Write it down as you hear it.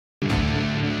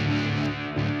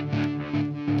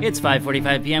It's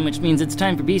 5:45 p.m., which means it's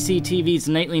time for BCTV's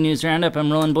Nightly News Roundup.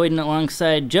 I'm Roland Boyden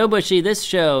alongside Joe Bushy. This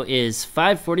show is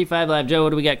 5:45 Live. Joe, what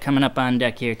do we got coming up on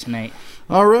deck here tonight?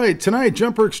 All right, tonight,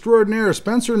 jumper extraordinaire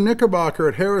Spencer Knickerbocker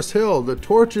at Harris Hill. The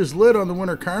torch is lit on the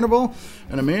Winter Carnival,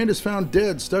 and a man is found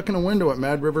dead stuck in a window at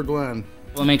Mad River Glen.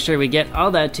 We'll make sure we get all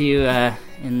that to you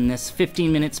in this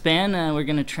 15-minute span. We're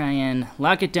going to try and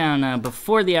lock it down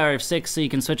before the hour of 6 so you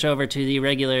can switch over to the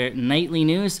regular nightly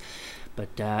news.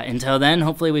 But until then,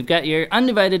 hopefully we've got your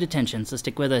undivided attention, so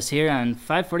stick with us here on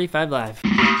 5:45 Live.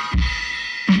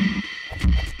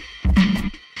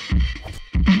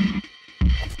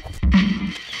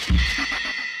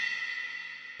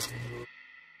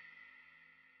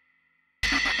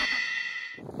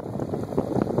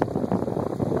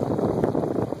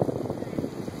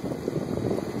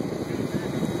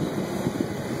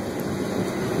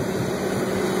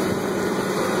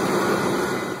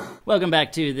 Welcome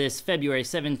back to this February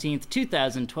 17th,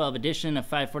 2012 edition of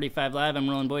 5:45 Live. I'm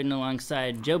Roland Boyden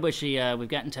alongside Joe Bushy. We've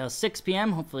got until 6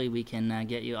 p.m. Hopefully we can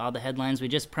get you all the headlines we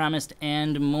just promised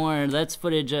and more. That's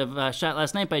footage of shot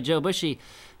last night by Joe Bushy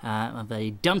of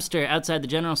a dumpster outside the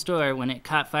general store when it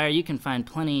caught fire. You can find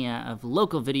plenty of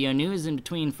local video news in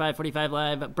between 5:45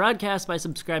 Live broadcasts by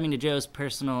subscribing to Joe's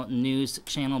personal news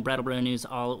channel, Brattleboro News,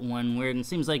 all one word. And it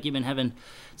seems like you've been having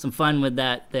some fun with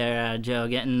that there, Joe,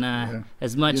 getting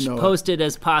as much posted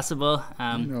as possible.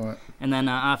 And then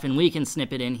often we can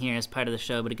snip it in here as part of the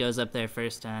show, but it goes up there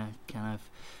first kind of.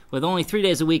 With only 3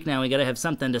 days a week now, we got to have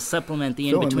something to supplement the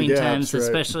in-between times, right.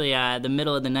 Especially the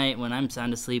middle of the night when I'm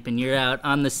sound asleep and you're out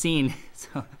on the scene.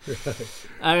 So,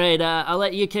 all right, I'll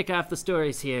let you kick off the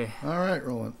stories here. All right,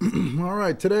 Roland. All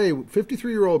right, today,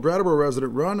 53-year-old Brattleboro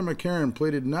resident Rhonda McCarran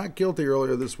pleaded not guilty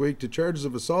earlier this week to charges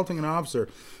of assaulting an officer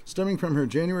stemming from her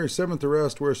January 7th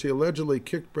arrest, where she allegedly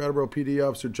kicked Brattleboro PD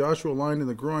officer Joshua Line in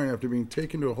the groin after being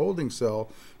taken to a holding cell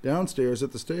downstairs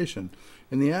at the station.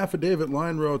 In the affidavit,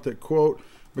 Line wrote that, quote,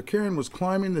 McCarran was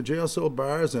climbing the jail cell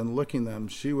bars and licking them.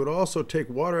 She would also take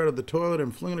water out of the toilet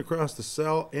and fling it across the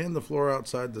cell and the floor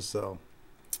outside the cell.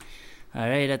 All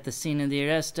right, at the scene of the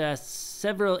arrest,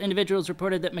 several individuals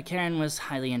reported that McCarran was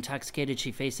highly intoxicated.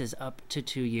 She faces up to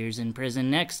 2 years in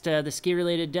prison. Next, the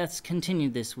ski-related deaths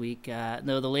continued this week,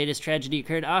 though the latest tragedy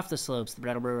occurred off the slopes. The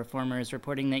Brattleboro Reformer is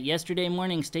reporting that yesterday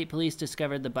morning, state police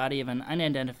discovered the body of an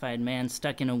unidentified man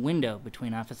stuck in a window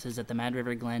between offices at the Mad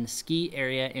River Glen ski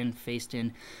area in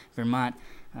Fayston, Vermont.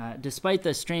 Despite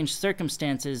the strange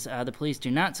circumstances, the police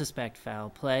do not suspect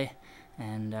foul play.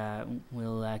 And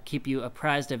we'll keep you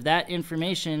apprised of that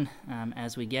information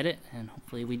as we get it, and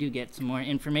hopefully we do get some more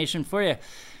information for you.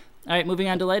 All right, moving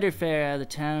on to lighter fare. The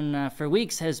town for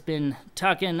weeks has been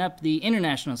talking up the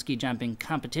international ski jumping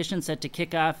competition set to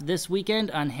kick off this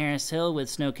weekend on Harris Hill with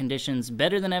snow conditions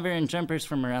better than ever and jumpers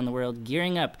from around the world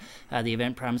gearing up. The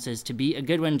event promises to be a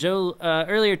good one. Joe,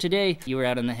 earlier today you were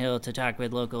out on the hill to talk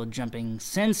with local jumping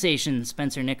sensation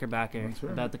Spencer Knickerbocker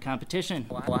about the competition.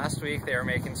 Last week they were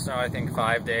making snow, I think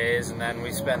 5 days, and then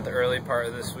we spent the early part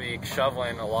of this week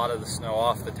shoveling a lot of the snow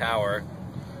off the tower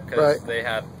because they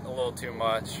had a little too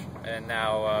much, and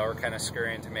now we're kind of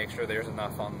scurrying to make sure there's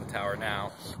enough on the tower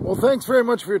now. Well, thanks very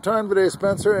much for your time today,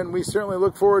 Spencer, and we certainly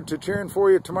look forward to cheering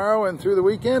for you tomorrow and through the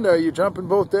weekend. Are you jumping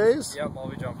both days? Yep, I'll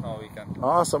be jumping all weekend.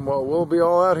 Awesome. Well, we'll be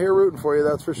all out here rooting for you,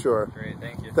 that's for sure. Great,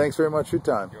 thank you. Thanks very much for your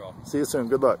time. You're welcome. See you soon.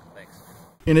 Good luck. Thanks.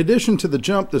 In addition to the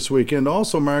jump this weekend,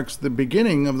 also marks the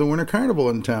beginning of the Winter Carnival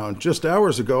in town. Just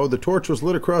hours ago, the torch was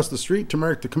lit across the street to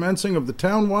mark the commencing of the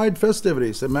town-wide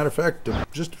festivities. As a matter of fact,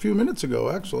 just a few minutes ago,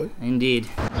 actually. Indeed.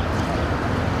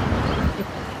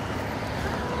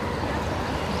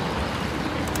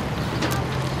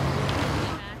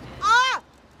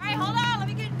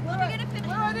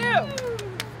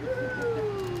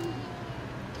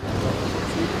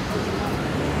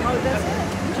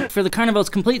 For the Carnival's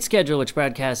complete schedule, which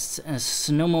broadcasts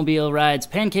snowmobile rides,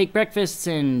 pancake breakfasts,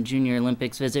 and Junior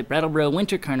Olympics, visit Brattleboro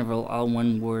Winter Carnival,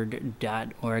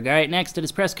 alloneword.org. All right, next, at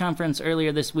his press conference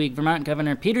earlier this week, Vermont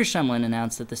Governor Peter Shumlin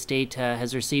announced that the state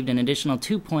has received an additional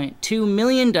 $2.2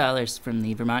 million from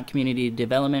the Vermont Community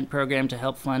Development Program to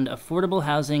help fund affordable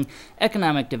housing,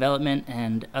 economic development,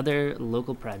 and other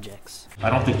local projects. I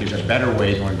don't think there's a better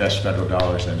way to invest federal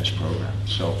dollars than this program.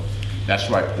 So that's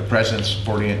why the president's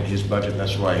supporting it in his budget.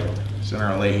 That's why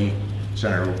Senator Leahy,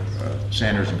 Senator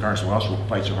Sanders, and Congressman Wells will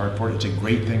fight so hard for it. It's a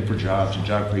great thing for jobs and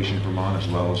job creation in Vermont as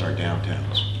well as our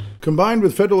downtowns. Combined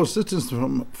with federal assistance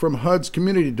from HUD's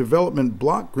Community Development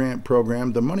Block Grant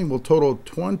Program, the money will total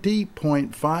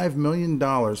 $20.5 million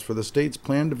for the state's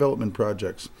planned development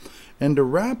projects. And to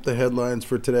wrap the headlines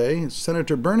for today,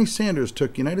 Senator Bernie Sanders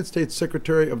took United States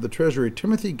Secretary of the Treasury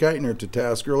Timothy Geithner to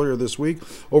task earlier this week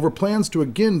over plans to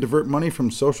again divert money from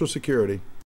Social Security.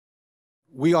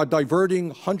 We are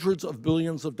diverting hundreds of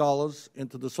billions of dollars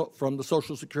from the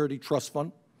Social Security Trust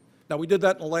Fund. Now, we did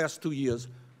that in the last 2 years.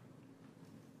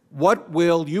 What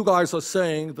will, you guys are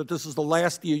saying that this is the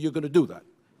last year you're going to do that?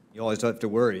 You always have to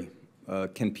worry.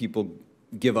 Can people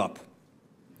give up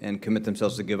and commit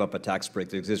themselves to give up a tax break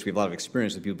that exists? We have a lot of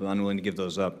experience with people unwilling to give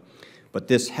those up. But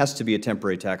this has to be a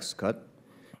temporary tax cut.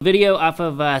 Video off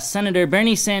of Senator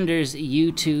Bernie Sanders'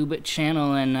 YouTube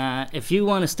channel, and if you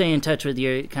want to stay in touch with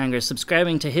your Congress,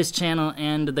 subscribing to his channel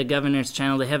and the governor's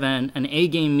channel. They have an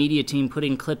A-game media team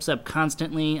putting clips up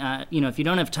constantly. You know, if you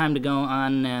don't have time to go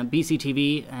on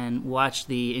BCTV and watch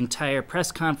the entire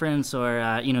press conference,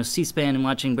 or you know, C-SPAN and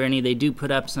watching Bernie, they do put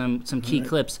up some key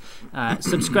clips.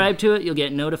 Subscribe to it; you'll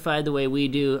get notified the way we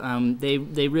do.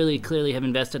 They really clearly have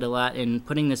invested a lot in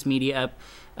putting this media up.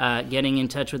 Getting in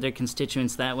touch with their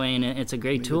constituents that way, and it's a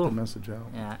great tool. Get the message out.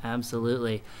 Yeah,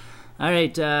 absolutely. All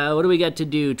right, what do we got to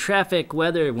do? Traffic,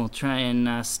 weather, we'll try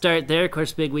and start there. Of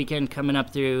course, big weekend coming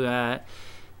up through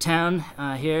town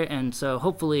here, and so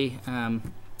hopefully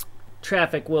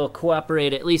traffic will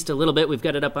cooperate at least a little bit. We've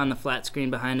got it up on the flat screen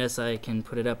behind us. I can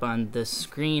put it up on the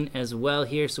screen as well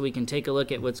here so we can take a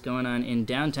look at what's going on in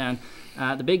downtown.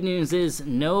 The big news is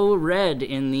no red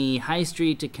in the High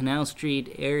Street to Canal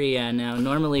Street area. Now,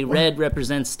 normally red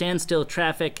represents standstill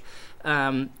traffic.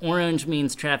 Orange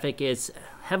means traffic is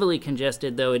heavily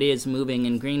congested, though it is moving,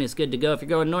 and green is good to go. If you're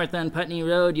going north on Putney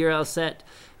Road, you're all set.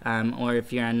 Or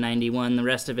if you're on 91, the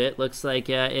rest of it looks like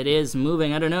it is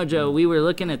moving. I don't know, Joe. We were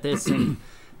looking at this, and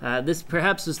this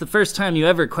perhaps was the first time you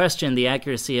ever questioned the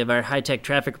accuracy of our high-tech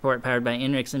traffic report powered by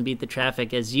INRIX and Beat the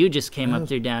Traffic as you just came up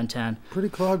through downtown. Pretty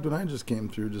clogged when I just came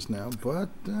through just now, but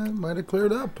might have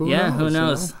cleared up. Who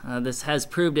knows? You know? This has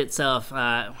proved itself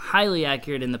highly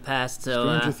accurate in the past. So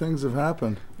stranger things have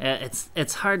happened.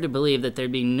 It's hard to believe that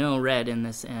there'd be no red in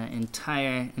this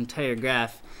entire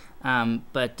graph.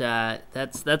 But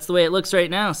that's the way it looks right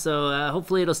now, so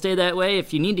hopefully it'll stay that way.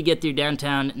 If you need to get through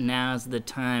downtown, now's the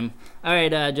time. All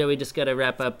right, Joe, we just got to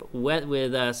wrap up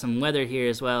with some weather here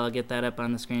as well. I'll get that up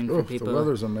on the screen for people. The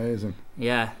weather's amazing.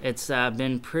 Yeah, it's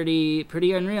been pretty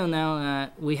unreal now.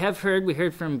 We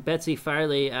heard from Betsy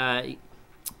Farley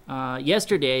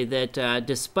yesterday that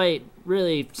despite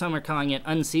really some are calling it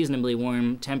unseasonably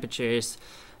warm temperatures,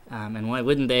 and why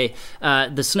wouldn't they?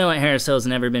 The snow at Harris Hill has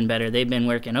never been better. They've been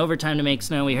working overtime to make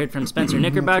snow. We heard from Spencer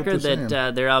Knickerbocker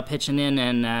that they're all pitching in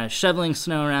and shoveling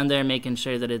snow around there, making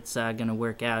sure that it's going to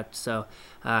work out. So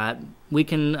we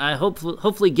can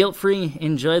hopefully guilt-free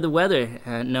enjoy the weather,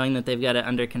 knowing that they've got it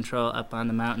under control up on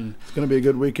the mountain. It's going to be a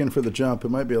good weekend for the jump. It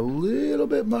might be a little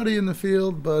bit muddy in the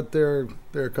field, but they're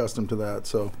accustomed to that.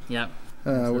 So yeah,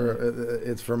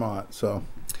 it's Vermont, so.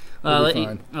 I'll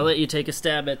let you take a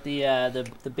stab at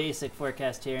the basic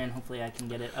forecast here, and hopefully I can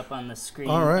get it up on the screen.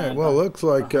 All right. Well, it looks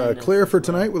like clear for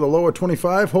tonight with a low of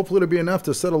 25. Hopefully it'll be enough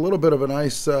to set a little bit of an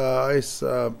ice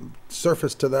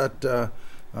surface to that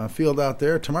field out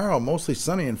there. Tomorrow, mostly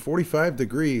sunny and 45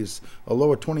 degrees. A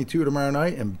low of 22 tomorrow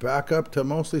night, and back up to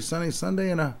mostly sunny Sunday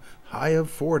and a high of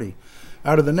 40.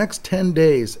 Out of the next 10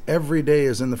 days, every day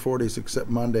is in the 40s except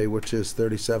Monday, which is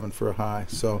 37 for a high.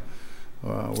 So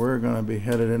we're going to be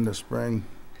headed into spring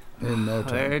in no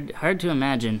time. Hard to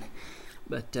imagine.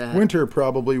 But winter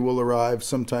probably will arrive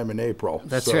sometime in April.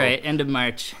 That's right, end of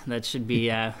March. That should be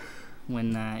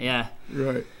when, yeah.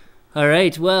 Right. All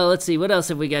right, well, let's see. What else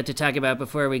have we got to talk about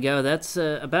before we go? That's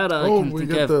about all I can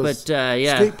think of. But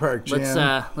yeah, skate park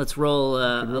jam. Let's roll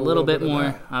a little bit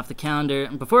more off the calendar.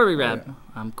 Before we wrap,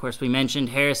 of course, we mentioned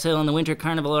Harris Hill and the Winter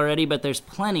Carnival already, but there's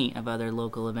plenty of other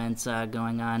local events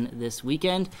going on this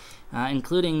weekend,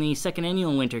 including the second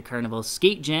annual Winter Carnival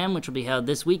Skate Jam, which will be held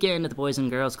this weekend at the Boys and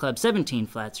Girls Club, 17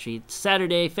 Flat Street,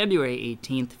 Saturday, February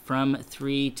 18th from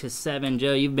 3 to 7.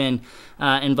 Joe, you've been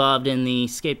involved in the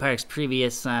skate park's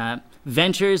previous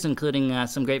ventures, including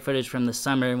some great footage from the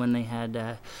summer when they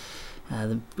had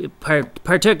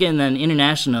partook in an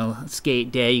international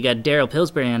skate day. You got Daryl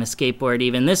Pillsbury on a skateboard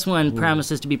even. This one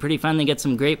promises to be pretty fun. They get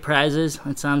some great prizes,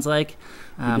 it sounds like.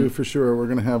 We do for sure. We're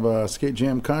going to have a skate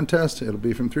jam contest. It'll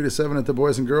be from 3 to 7 at the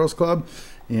Boys and Girls Club.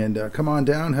 And come on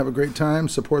down, have a great time,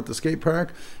 support the skate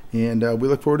park. And we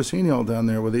look forward to seeing you all down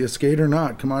there, whether you skate or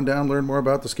not. Come on down, learn more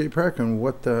about the skate park and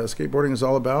what skateboarding is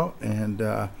all about.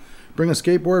 And bring a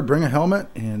skateboard, bring a helmet,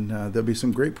 and there'll be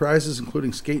some great prizes,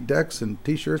 including skate decks and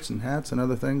T-shirts and hats and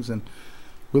other things. And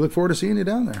we look forward to seeing you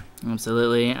down there.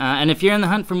 Absolutely. And if you're in the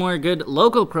hunt for more good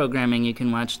local programming, you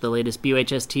can watch the latest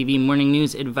BUHS TV Morning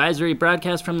News Advisory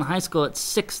broadcast from the high school at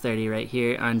 6:30 right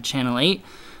here on Channel 8.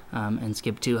 And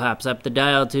skip 2 hops up the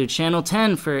dial to Channel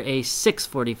 10 for a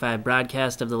 6:45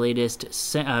 broadcast of the latest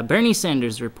Bernie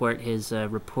Sanders report, his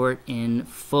report in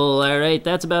full. All right,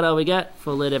 that's about all we got.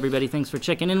 Full lit, everybody. Thanks for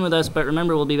checking in with us. But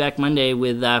remember, we'll be back Monday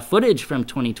with footage from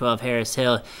 2012 Harris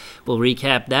Hill. We'll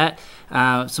recap that.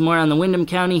 Some more on the Windham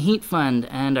County Heat Fund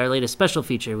and our latest special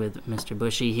feature with Mr.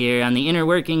 Bushy here on the inner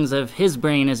workings of his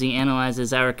brain as he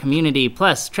analyzes our community,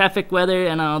 plus traffic, weather,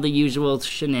 and all the usual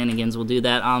shenanigans. We'll do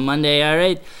that on Monday. All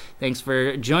right. Thanks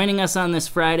for joining us on this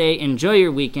Friday. Enjoy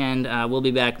your weekend. We'll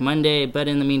be back Monday, but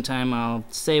in the meantime, I'll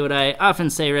say what I often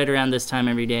say right around this time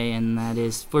every day, and that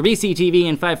is for BCTV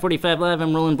and 545 Live,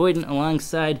 I'm Roland Boyden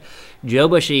alongside Joe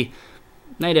Bushy.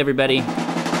 Night, everybody.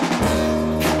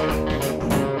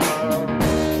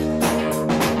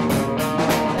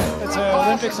 It's an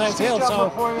Olympic-sized hill,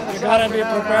 so you gotta be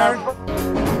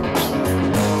prepared.